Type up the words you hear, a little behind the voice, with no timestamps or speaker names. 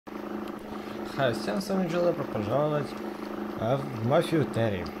Hi, всем с вами Джилл, добро пожаловать в Мафию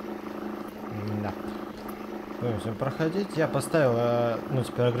 3. Да. Будем всем проходить. Я поставил, ну,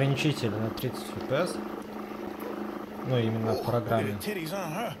 теперь ограничитель на 30 FPS. Ну, именно в программе.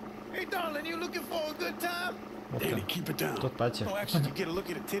 Тут пати.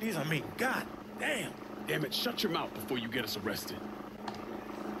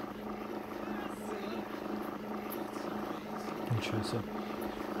 Ничего себе.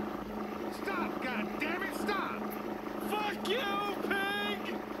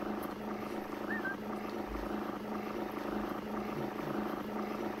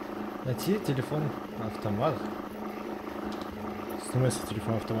 Найти телефон автомат. В смысле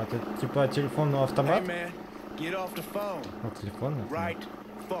телефон автомат? Это типа телефонный автомат? Вот телефонный автомат.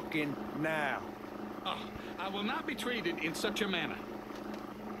 I will not be treated in such a manner.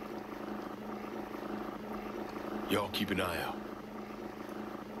 Y'all keep an eye out.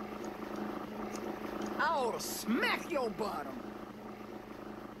 I ought to smack your bottom.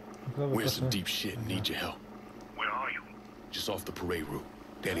 We're some deep shit and need your help. Where are you? Just off the parade route.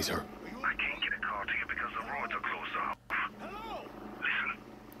 Danny's hurt. I can't get a car to you because the roads are closed off. Hello? Listen.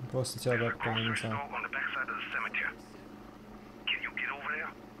 Просто тебя there's a grocery store on the backside of the cemetery. Can you get over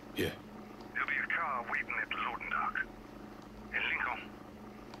there? Yeah. There'll be a car waiting at the loading dock. And Lincoln,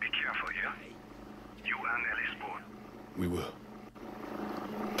 be careful, yeah? You and Ellie Sport. We will.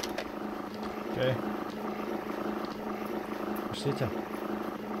 Окей. Пошлите.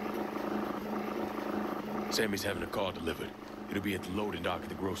 Sammy's having a car delivered. It'll be at the loading dock at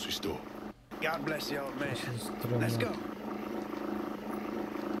the grocery store. God bless you, old man. Let's go.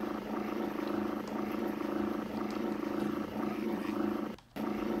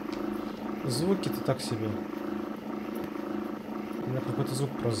 Звуки-то так себе. Меня какой-то звук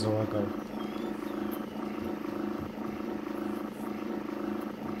просто залагал.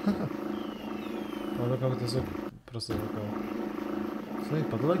 Надо какой-то звук просто залагал. Смотри,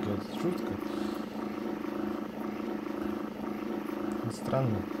 подлагивает, шутка.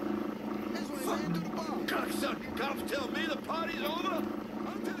 Странно.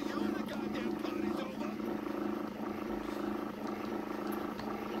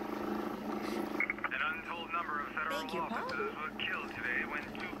 Officers were killed today when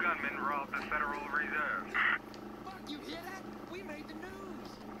 2 gunmen robbed the Federal Reserve. Fuck, you hear that? We made the news.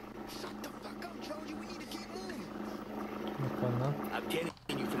 Shut the fuck up, Trojan. We need to keep moving. I'm telling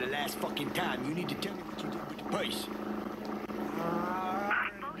you for the last fucking time. You need to tell me what you did with the purse.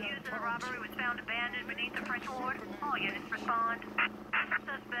 Boat used in the robbery was found abandoned beneath the French ward. All units respond.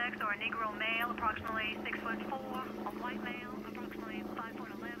 Suspects are a Negro male, approximately 6'4", a white male, approximately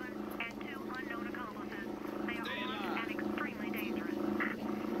 5'11", and 2 unknown accomplices. They are armed and extremely dangerous.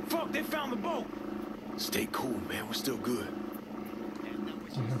 Fuck, they found the boat! Stay cool, man. We're still good.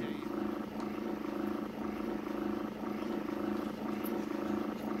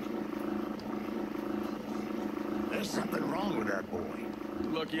 There's something wrong with that boy.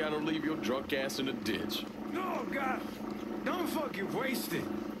 Lucky I don't leave your drunk ass in a ditch. No, God! Don't fucking waste it!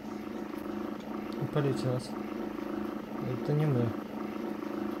 Полите нас. Это не мы.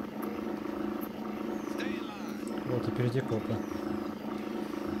 Вот, и впереди копы.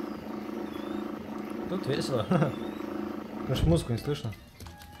 Тут весело. Конечно, музыку не слышно.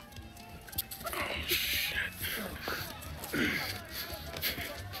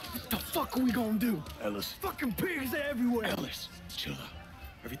 What the fuck are we gonna do? Ellis. Fucking pigs everywhere! Ellis, chill out.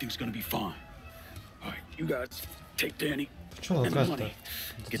 Everything's gonna be fine. All right, you guys take Danny. Почему and the локация-то? money.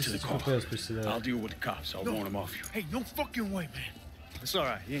 Get to the car. I'll deal with the cops. I'll warn them off you. Hey, no fucking way, man. It's all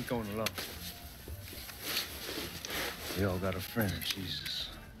right. You ain't going alone. We all got a friend in Jesus.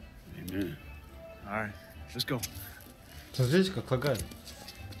 Amen. All right, let's go. Смотрите, как лагает.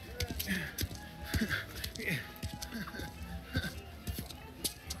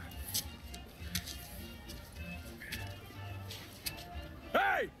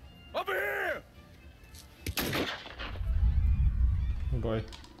 Hey! Over here! Бой.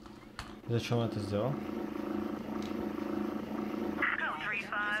 Зачем он это сделал?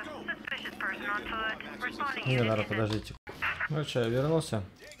 Не надо, подождите. Ну что, я вернулся.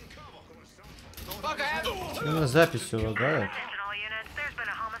 Именно запись лагает.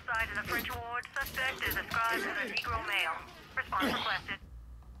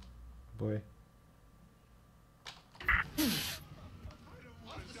 Бой.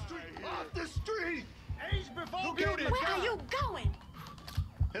 Where are you going?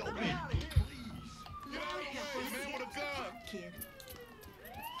 Help me. Kid.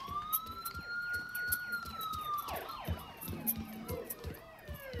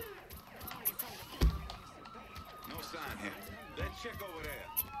 No sign here. That chick over there.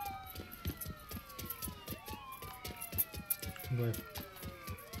 Бой.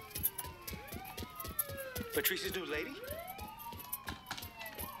 Patrice's new lady?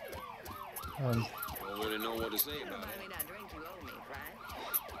 Don't really know what to say about it.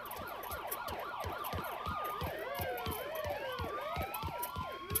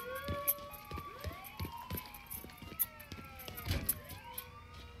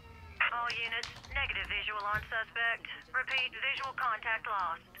 All units, negative visual on suspect. Repeat, visual contact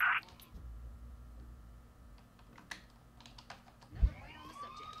lost.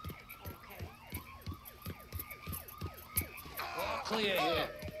 All clear here.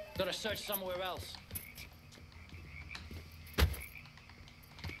 Gotta search somewhere else.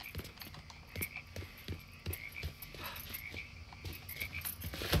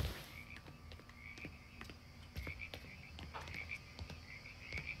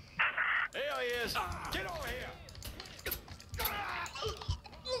 There he is. Get over here.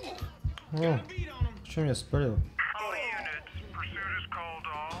 О, что меня спалил?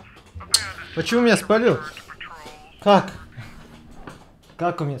 Почему меня спалил? Как?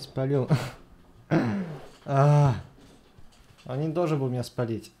 Как он меня спалил? Он не должен был меня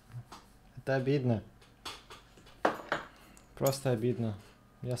спалить. Это обидно. Просто обидно.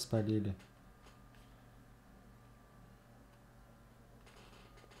 Меня спалили.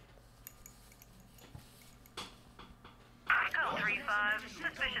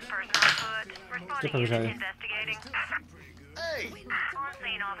 Что побежали? Hey! On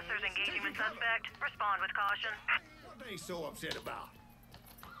scene officers engaging with suspect. Respond with caution. What are you so upset about?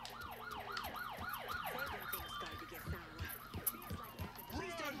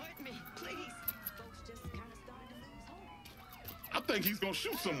 Please don't hurt me, please. Folks just kind of starting to lose hope. I think he's gonna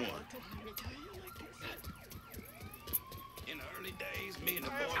shoot someone. In the early days, me and the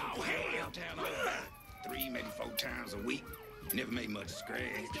boys would go downtown about 3, maybe 4 times a week. Never made much scratch.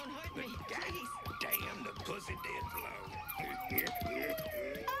 Please don't hurt me, please. Damn, the pussy did blow. I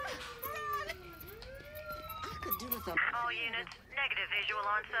could do with a... All units, negative visual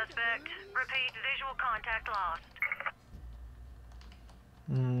on suspect. Repeat, visual contact lost.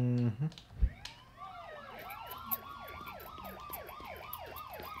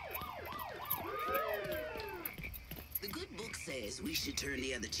 The good book says we should turn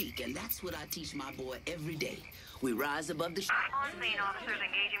the other cheek, and that's what I teach my boy every day. We rise above the... On scene officers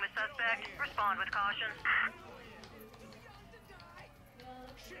engaging with suspect. Respond with caution.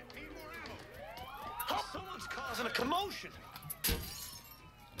 Someone's causing a commotion.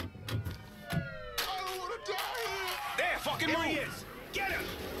 I don't wanna die here. There, fucking Here move. he is. Get him.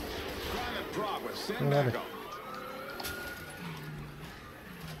 Crime in progress. Send Надо. back on.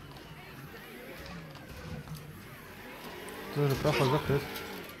 Тоже проход закрыт.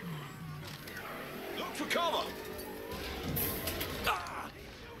 Look for cover.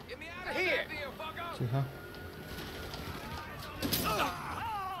 Get me out of here, fucker. Тихо.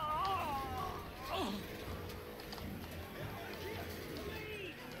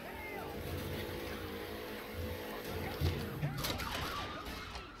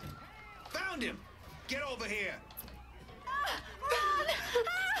 Found him. Get over here.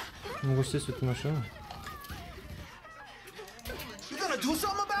 Могу сесть в эту машину. You gonna do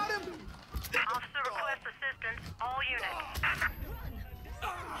something about him? Officer requests assistance. All units.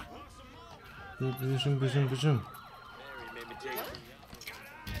 Бежим, бежим, бежим.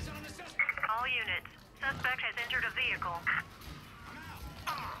 All units. Suspect has entered a vehicle.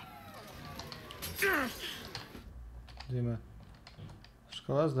 Дима.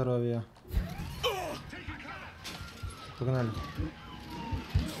 Шкала здоровья. Погнали.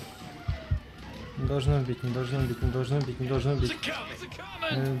 Не должно бить, не должно бить, не должно бить, не должно бить.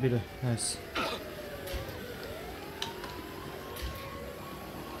 Убили. Найс.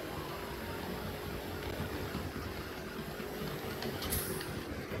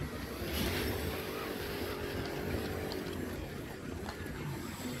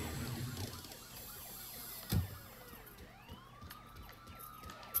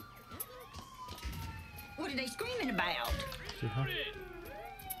 What are they screaming about? Тихо.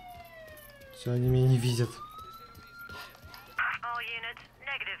 Все, они меня не видят. All units,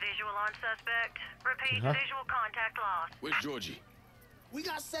 negative visual on suspect. Repeat, Uh-huh. visual contact lost. Where's Georgie? We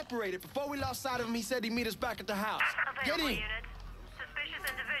got separated. Before we lost sight of him, he said he'd meet us back at the house. Get Available in. units. Suspicious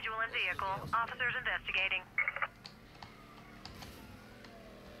individual in vehicle. Officers investigating.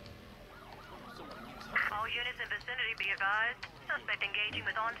 All units in vicinity be advised. Suspect engaging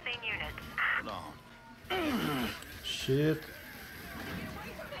with on-scene units. Hold on. Щит.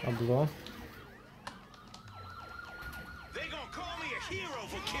 Облом. They gonna call me a hero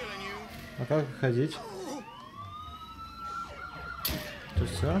for killing you. А как ходить? То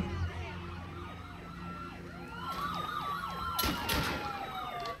все?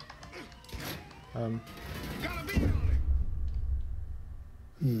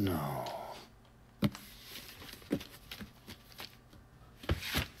 No.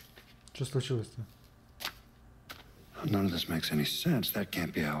 Что случилось-то? None of this makes any sense. That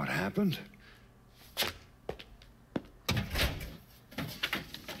can't be how it happened.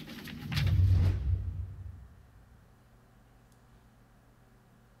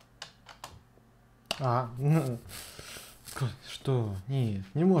 А, ну, что? Нет,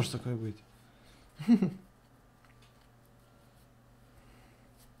 не может такое быть.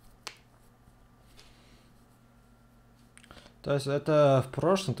 То есть это в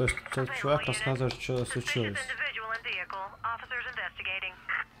прошлом, то есть тот чувак рассказывает, что случилось.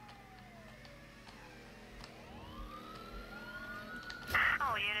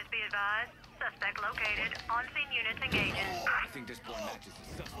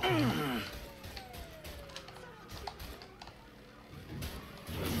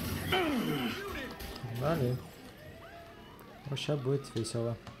 Далее. Сейчас будет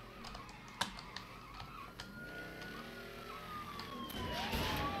весело.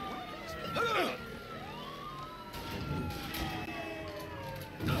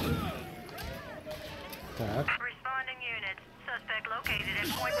 Так.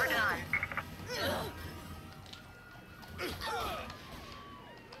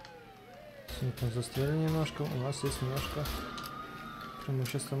 Симптом застряли немножко. У нас есть немножко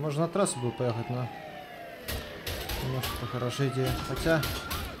преимущество. Можно на трассу было поехать, но немножко хорошая идея. Хотя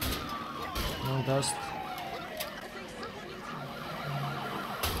он даст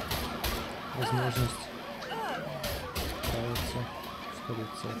возможность справиться с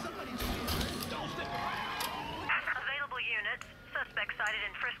полицией.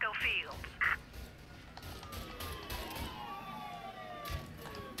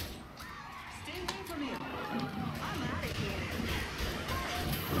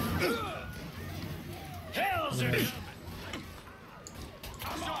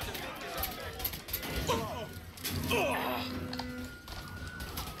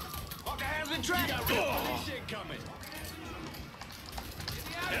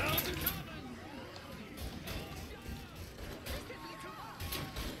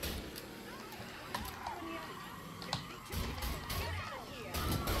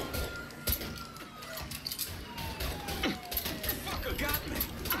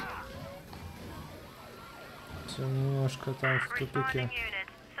 Немножко там в тупике.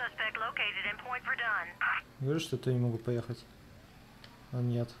 Говорю, что то не могу поехать. А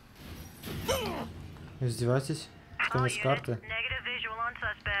нет. Издевайтесь? Конец карты.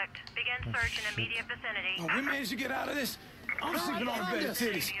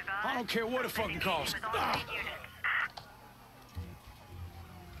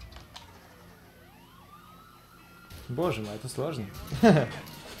 Боже мой, это сложно.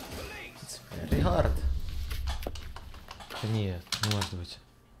 It's very hard. Нет, не может быть.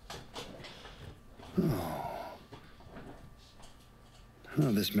 None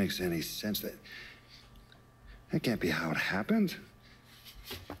of this makes any sense. That can't be how it happened.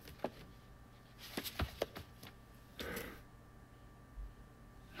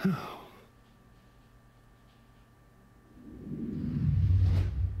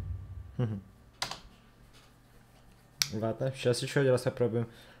 Ладно, сейчас еще один раз попробуем.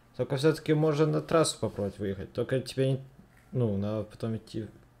 Только все-таки можно на трассу попробовать выехать. Только тебе не... Ну, надо потом идти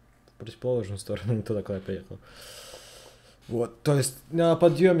в противоположную сторону, не туда, куда я приехал. Вот, то есть на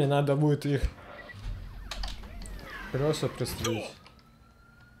подъеме надо будет их просто пристрелить.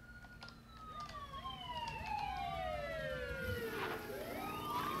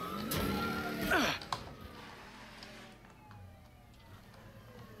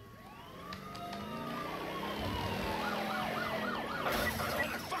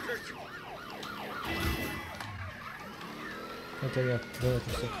 Это я, давай это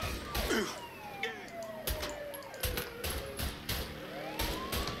все.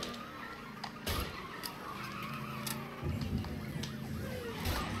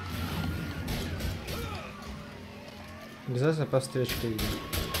 Обязательно по встречке видим.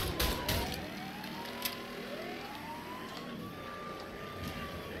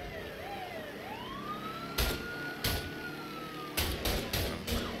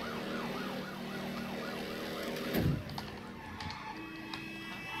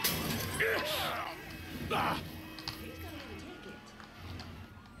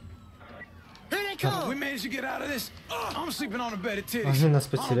 Они нас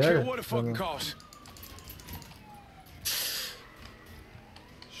потеряли.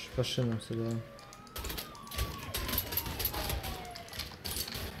 По шинам стреляем.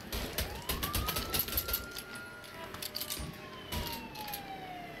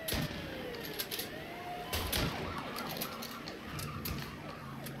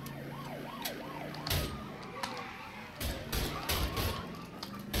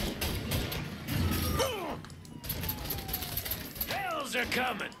 Rebels are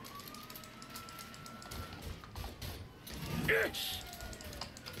coming.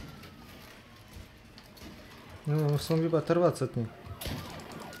 Ну, смогли бы оторваться от них.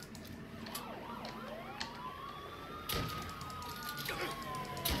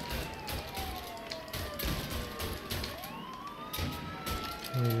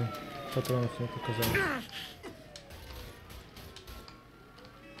 Патронов нет, оказалось.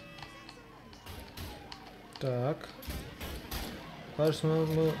 Так. Кажется,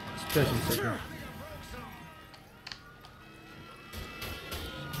 мы спрячемся от них.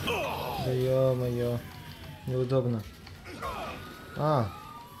 Да ё-моё. Неудобно. А.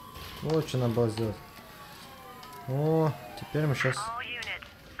 Вот что надо было сделать. О, теперь мы сейчас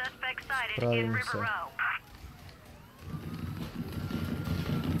справимся.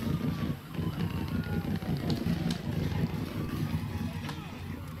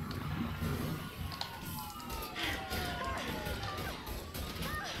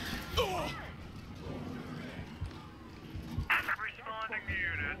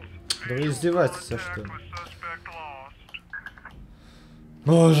 Да вы издеваетесь, что ли?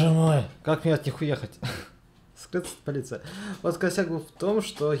 Боже мой, как мне от них уехать? Скрыться от полиции. Вот косяк был в том,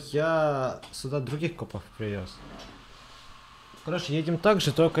 что я сюда других копов привез. Короче, едем так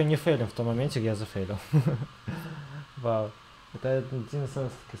же, только не фейлим в том моменте, где я зафейлил. Вау. Это один из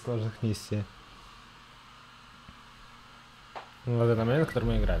самых сложных миссий. Вот это момент, который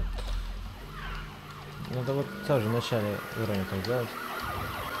мы играли. Надо вот тоже в начале уровня так делать.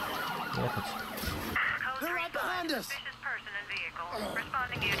 Ехать.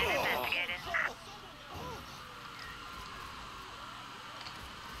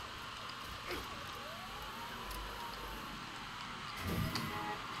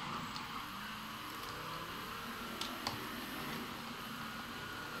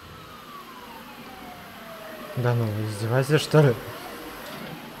 Да ну, издеваетесь, что ли?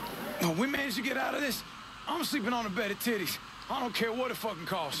 No, we managed to get out of this. I'm sleeping on a bed of titties. I don't care what it fucking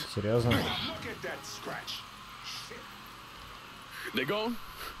costs. Серьезно? Look at that scratch. Shit. They gone?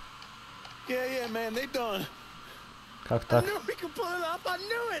 Yeah, man, they done. Как так? I knew we could pull it off. I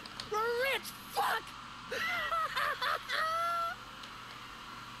knew it. We're rich. Fuck.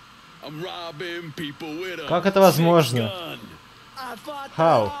 I'm robbing people with a Как это возможно? I fought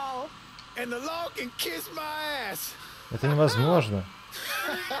How? the law, and the law can kiss my ass. Это невозможно.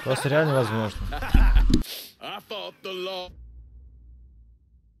 Просто реально невозможно. I fought the law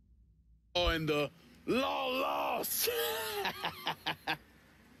and the law lost.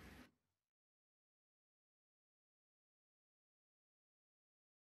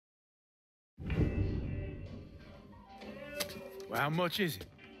 Well, how much is it?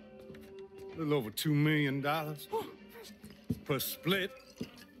 A little over $2 million per split.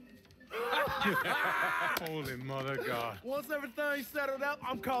 Holy mother God. Once everything's settled up,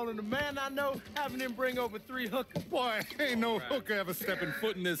 I'm calling the man I know, having him bring over 3 hookers. Boy, ain't no hooker ever stepping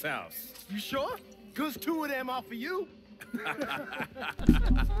foot in this house. You sure? 'Cause 2 of them are for you.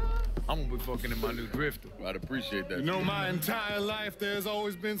 I'm gonna be fucking in my new drifter. I'd appreciate that. You know, my entire life, there's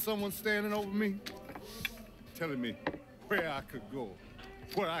always been someone standing over me, telling me where I could go,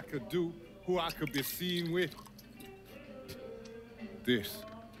 what I could do, who I could be seen with. This.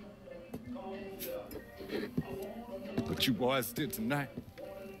 What you boys did tonight.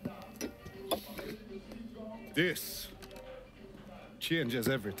 This changes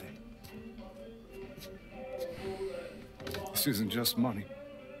everything. This isn't just money.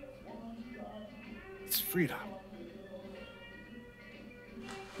 It's freedom.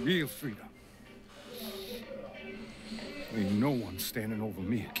 Real freedom. Ain't no one standing over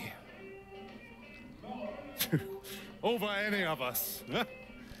me again. Over any of us, huh?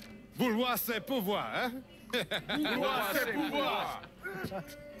 Vouloir c'est pouvoir, hein? Vouloir c'est pouvoir.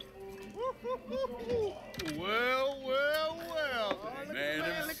 Well. Man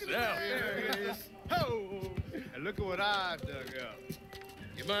himself. Oh, and look at what I dug up.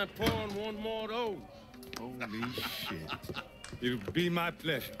 You mind pouring one more of those? Holy shit. It'll be my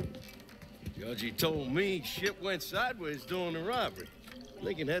pleasure. Judge, he told me shit went sideways during the robbery.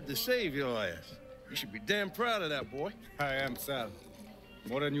 Lincoln had to save your ass. You should be damn proud of that, boy. I am, Sal.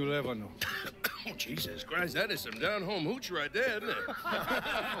 More than you'll ever know. Oh, Jesus Christ, that is some down-home hooch right there, isn't it?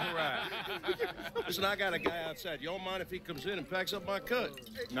 All right. Listen, I got a guy outside. You don't mind if he comes in and packs up my cut?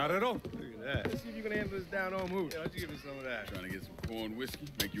 Not at all. Look at that. Let's see if you can handle this down-home hooch. Why don't you give me some of that? Trying to get some corn whiskey,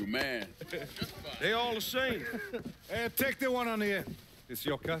 make you a man. They all the same. Hey, take the one on the end. It's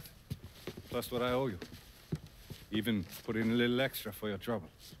your cut, plus what I owe you. Even put in a little extra for your trouble.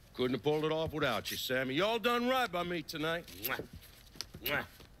 Couldn't have pulled it off without you, Sammy. Y'all done right by me tonight. Mwah. Mwah.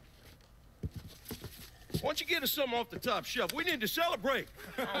 Why don't you get us something off the top shelf? We need to celebrate.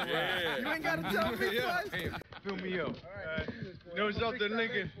 Yeah. You ain't gotta tell me twice. Hey, fill me up. You know something,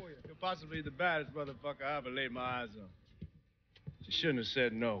 Lincoln? You're possibly the baddest motherfucker I ever laid my eyes on. You shouldn't have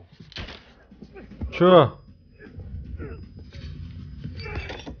said no. Чё?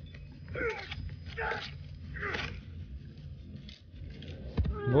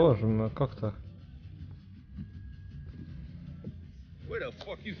 Боже мой, как так? Where the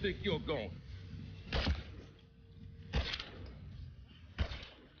fuck you think you're going?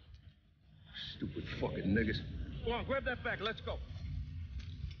 Stupid fucking niggas. Go on, grab that bag. Let's go.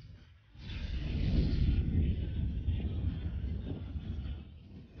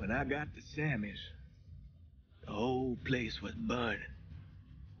 When I got to Sammy's, the whole place was burning.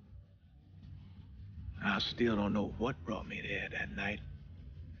 I still don't know what brought me there that night.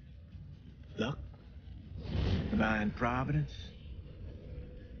 Luck? Divine providence?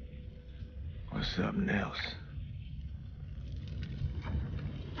 Or something else?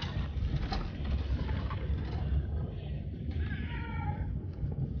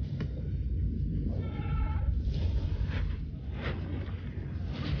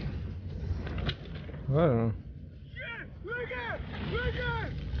 Ладно.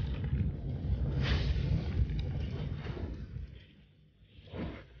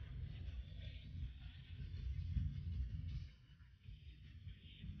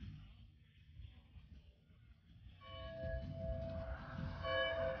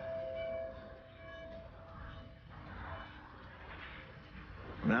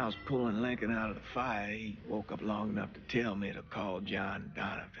 When I was pulling Lincoln out of the fire, he woke up long enough to tell me to call John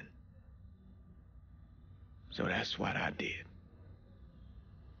Donovan. So that's what I did.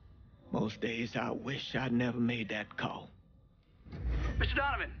 Most days I wish I'd never made that call. Mr.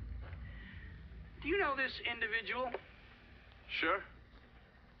 Donovan, do you know this individual? Sure.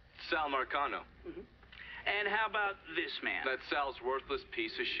 Sal Marcano. And how about this man? That's Sal's worthless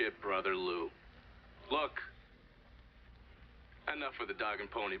piece of shit brother, Lou. Look, enough with the dog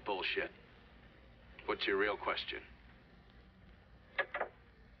and pony bullshit. What's your real question?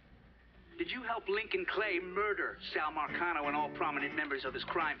 Did you help Lincoln Clay murder Sal Marcano and all prominent members of his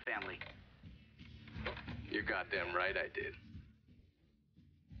crime family? You're goddamn right I did.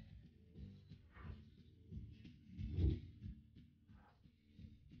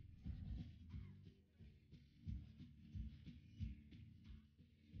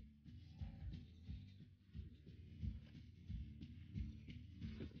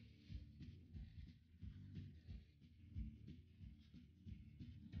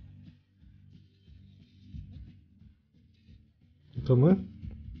 Это мы?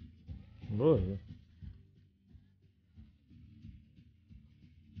 Боже.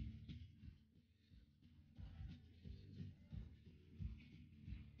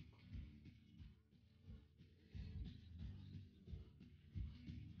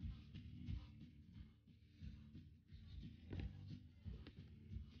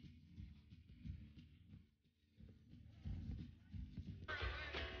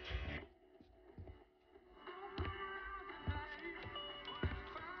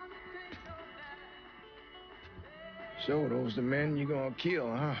 So those the men you gonna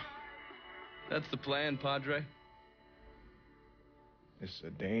kill, huh? That's the plan, Padre. It's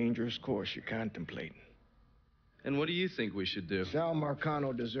a dangerous course you're contemplating. And what do you think we should do? Sal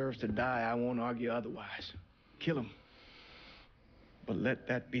Marcano deserves to die. I won't argue otherwise. Kill him. But let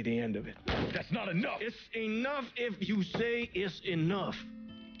that be the end of it. That's not enough. It's enough if you say it's enough.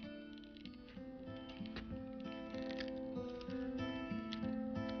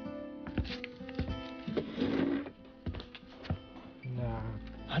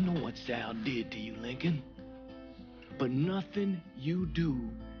 I know what Sal did to you, Lincoln. But nothing you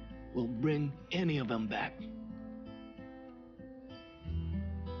do will bring any of them back.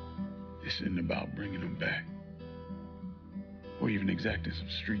 This isn't about bringing them back. Or even exacting some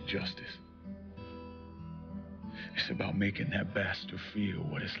street justice. It's about making that bastard feel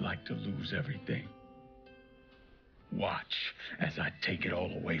what it's like to lose everything. Watch as I take it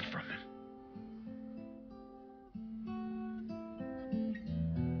all away from him.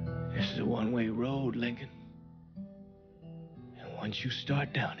 This is a one-way road, Lincoln. And once you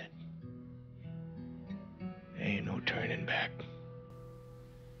start down it, there ain't no turning back.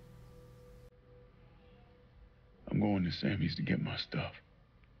 I'm going to Sammy's to get my stuff.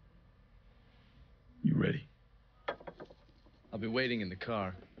 You ready? I'll be waiting in the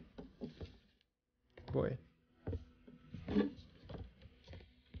car. Boy.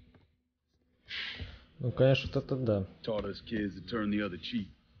 Ну, конечно, это да. Taught us kids to turn the other cheek.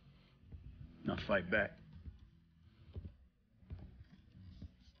 Now fight back.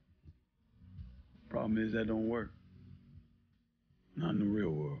 Problem is that don't work. Not in the real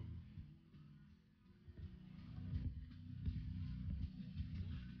world.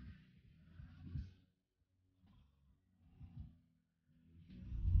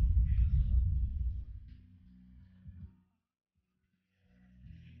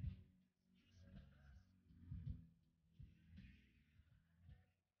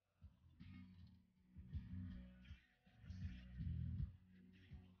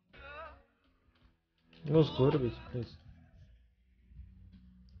 No scorbis, please.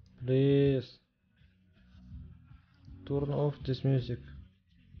 Please. Turn off this music.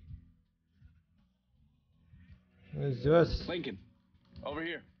 Издевайся. Lincoln, over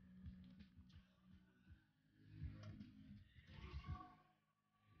here.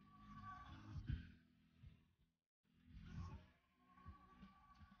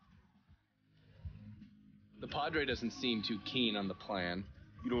 The Padre doesn't seem too keen on the plan.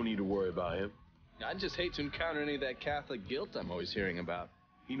 You don't need to worry about him. I'd just hate to encounter any of that Catholic guilt I'm always hearing about.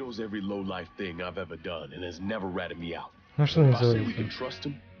 He knows every low-life thing I've ever done and has never ratted me out. Ну что не If I say we заводится? can trust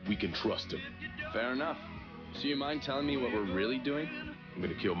him, we can trust him. Fair enough. So you mind telling me what we're really doing? I'm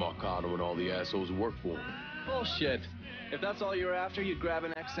gonna kill Marcano and all the assholes who work for him. Bullshit. If that's all you're after, you'd grab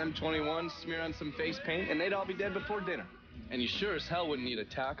an XM21, smear on some face paint, and they'd all be dead before dinner. And you sure as hell wouldn't need a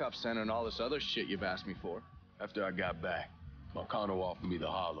TACOP center and all this other shit you've asked me for. After I got back, Marcano offered me the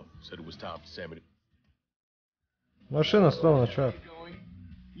hollow, said it was time for Sammy to... Машина сломана, чувак.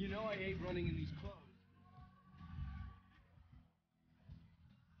 You know I hate running in these clothes.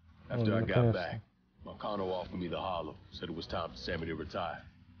 After I got наконец-то. back, Marcano offered me the hollow, said it was time for Sammy to retire.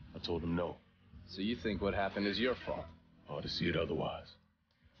 I told him no. So you think what happened is your fault? Hard to see it otherwise.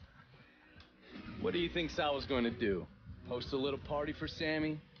 What do you think Sal was going to do? Host a little party for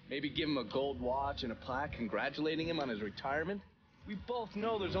Sammy? Maybe give him a gold watch and a plaque congratulating him on his retirement? We both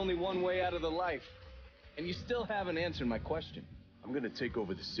know there's only one way out of the life. And you still haven't answered my question. I'm gonna take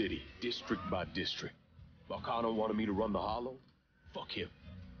over the city, district by district. Marcano wanted me to run the hollow? Fuck him.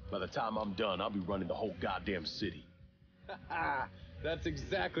 By the time I'm done, I'll be running the whole goddamn city. That's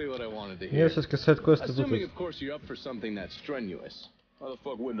exactly what I wanted to hear. Мне все-таки сайт-квесты Assuming, тут. of course, you're up for something that's strenuous. Why the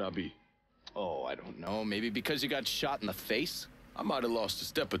fuck wouldn't I be? Oh, I don't know. Maybe because you got shot in the face? I might have lost a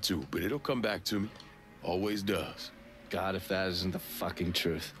step or two, but it'll come back to me. Always does. God, if that isn't the fucking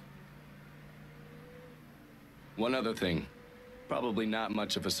truth. One other thing. Probably not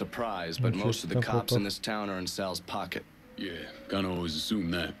much of a surprise, but most of the cops in this town are in Sal's pocket. Yeah, kinda always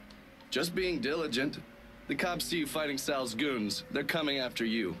assume that. Just being diligent. The cops see you fighting Sal's goons. They're coming after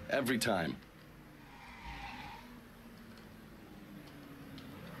you, every time.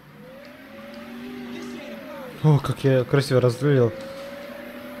 О, как я красиво разглядел.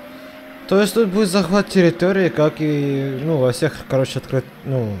 То есть тут будет захват территории, как и, ну, во всех, короче,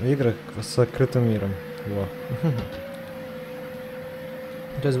 играх с открытым миром. Во.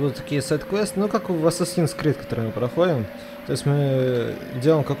 То есть будут такие сайт-квесты, ну, как в Assassin's Creed, который мы проходим. То есть мы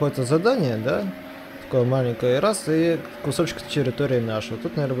делаем какое-то задание, да, такое маленькое, раз, и кусочек территории нашего.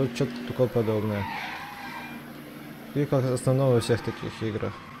 Тут, наверное, будет что-то такое подобное. И как основное во всех таких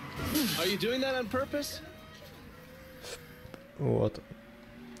играх. Are you doing that on purpose? Вот.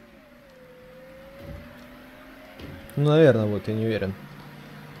 Ну, наверное, вот, я не уверен.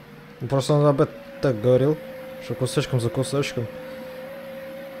 Просто он об этом так говорил, что кусочком за кусочком.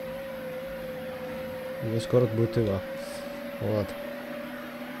 Весь город будет его. Вот.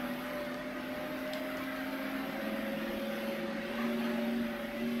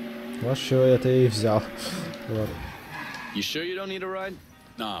 Вот что это и взял. Вот. You sure you don't need a ride?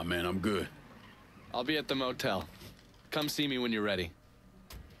 Nah, man, I'm good. I'll be at the motel. Come see me when you're ready.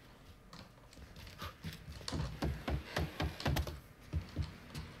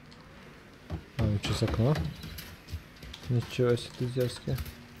 А, ну что, с окна? Ничего себе, ты дерзкий.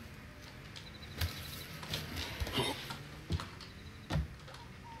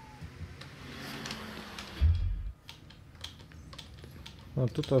 А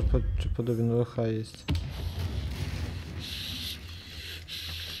тут тоже подобие ВХ есть.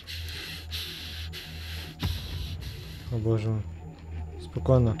 О боже мой.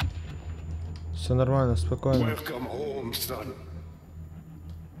 Спокойно. Все нормально, спокойно. Welcome home, son.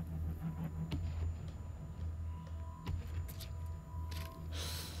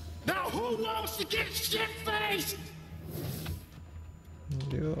 Now who wants to get shit-faced?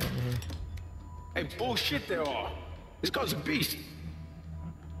 Hey, bullshit there are. This guy's a beast.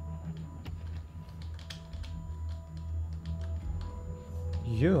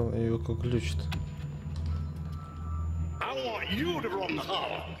 Ё, его как глючит. I want you to run the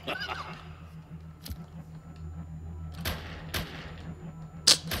hollow.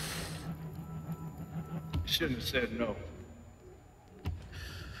 Shouldn't have said no.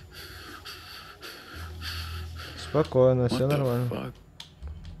 Спокойно, все нормально.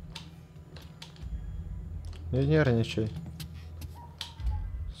 Не нервничай.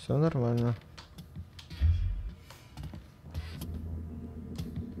 Все нормально.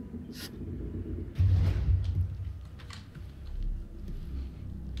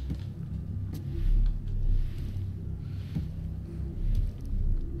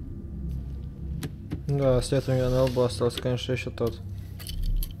 Да, след у меня на лбу остался, конечно, еще тот.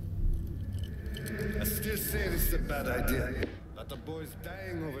 I still say this is a bad idea, but the boy's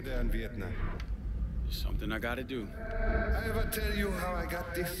dying over there in Vietnam. Something I gotta do. I ever tell you how I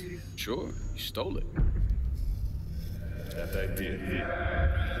got this? Sure, you stole it. That I did.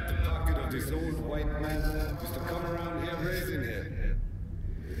 At the pocket of this old white man used to come around here raising hell.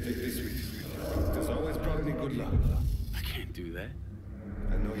 Take this with you. It has always brought me good luck. I can't do that.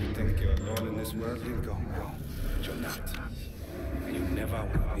 I know you think you're alone in this world, Lincoln, but you're not. And you never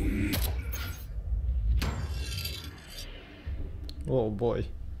will be. О, бой.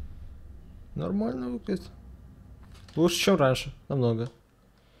 Нормально выглядит. Лучше, чем раньше. Намного.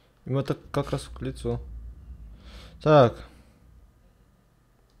 Ему это как раз к лицу. Так.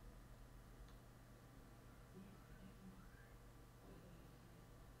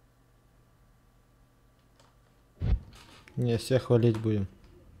 Не, всех хвалить будем.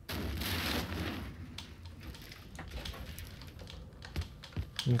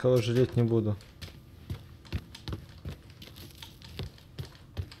 Никого жалеть не буду.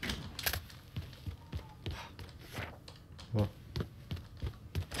 Во.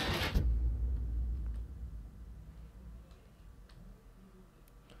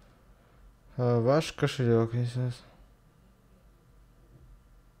 Ваш кошелек, если...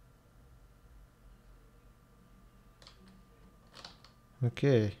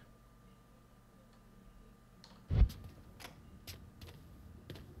 Окей.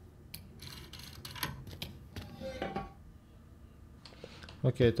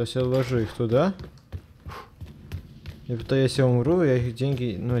 Окей, то есть я вложу их туда. И потом, если я умру, я их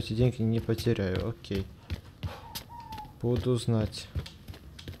деньги, ну, эти деньги не потеряю. Окей. Буду знать.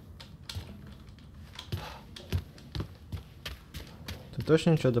 Тут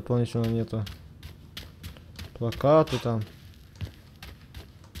точно ничего дополнительного нету? Плакаты там.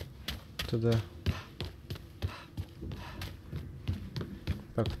 Туда.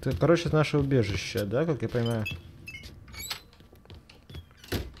 Так, это, короче, это наше убежище, да, как я понимаю?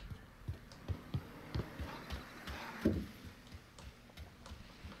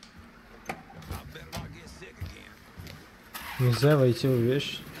 Нельзя войти в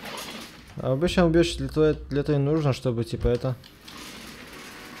убежище. А обычно убежище для того и нужно, чтобы типа это...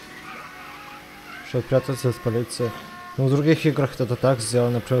 Чтобы прятаться от полиции. Но в других играх это так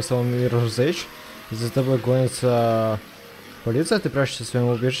сделано, например, в самом Mirror's Edge. За тобой гонится полиция, ты прячешься в своем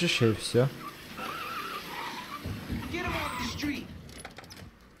убежище и все.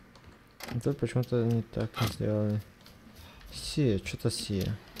 Тут почему-то не так не сделали. Что-то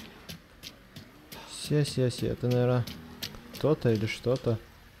Сия. Сия. Это, наверное, кто-то или что-то.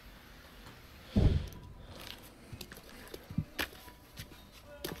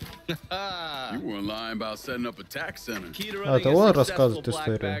 You weren't lying about setting up a tax center. Key to running a successful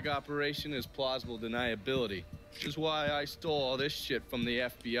black bag operation is plausible deniability, which is why I stole all this shit from the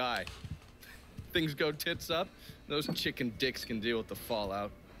FBI. Things go tits up, those chicken dicks can deal with the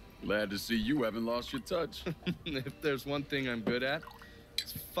fallout. Glad to see you haven't lost your touch. If there's one thing I'm good at,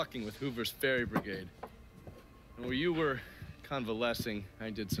 it's fucking with Hoover's Ferry Brigade. And while you were convalescing, I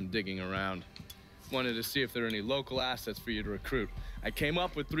did some digging around. Wanted to see if there are any local assets for you to recruit. I came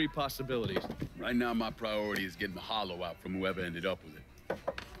up with 3 possibilities. Right now, my priority is getting the hollow out from whoever ended up with it.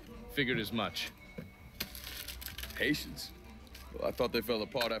 Figured as much. Haitians? Well, I thought they fell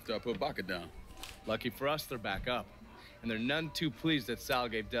apart after I put Baca down. Lucky for us, they're back up. And they're none too pleased that Sal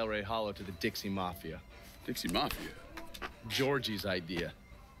gave Delray Hollow to the Dixie Mafia. Dixie Mafia? Georgie's idea.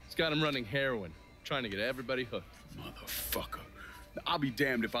 He's got him running heroin, trying to get everybody hooked. Motherfucker. Now, I'll be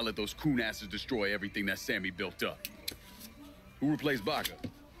damned if I let those coon asses destroy everything that Sammy built up. Who replaced Baca?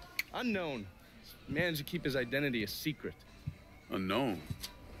 Unknown. Managed to keep his identity a secret. Unknown?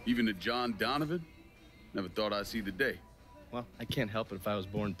 Even to John Donovan? Never thought I'd see the day. Well, I can't help it if I was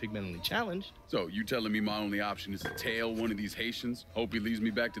born pigmentally challenged. So, you telling me my only option is to tail one of these Haitians? Hope he leads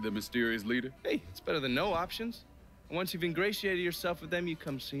me back to the mysterious leader? Hey, it's better than no options. And once you've ingratiated yourself with them, you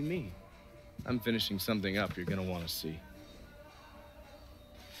come see me. I'm finishing something up you're gonna want to see.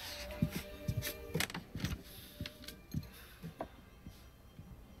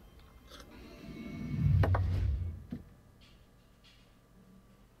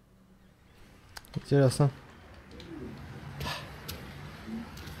 Интересно.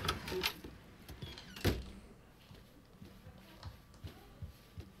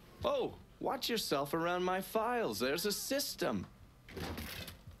 Oh, watch yourself around my files. There's a system.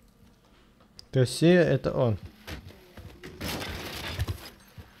 Россия, это он.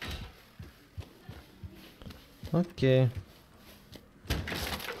 Окей.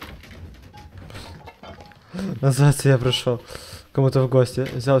 Называется, я пришел кому-то в гости,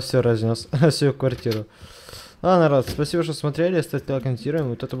 взял все, разнес, всю квартиру. Ладно, народ, спасибо, что смотрели, ставьте лайк, комментируем.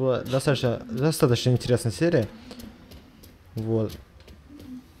 Вот это была достаточно интересная серия. Вот.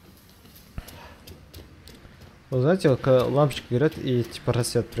 Вы знаете, как лампочка горят и типа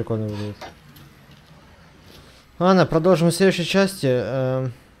рассвет прикольно выглядит. Ладно, продолжим в следующей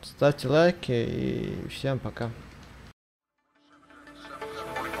части. Ставьте лайки и всем пока.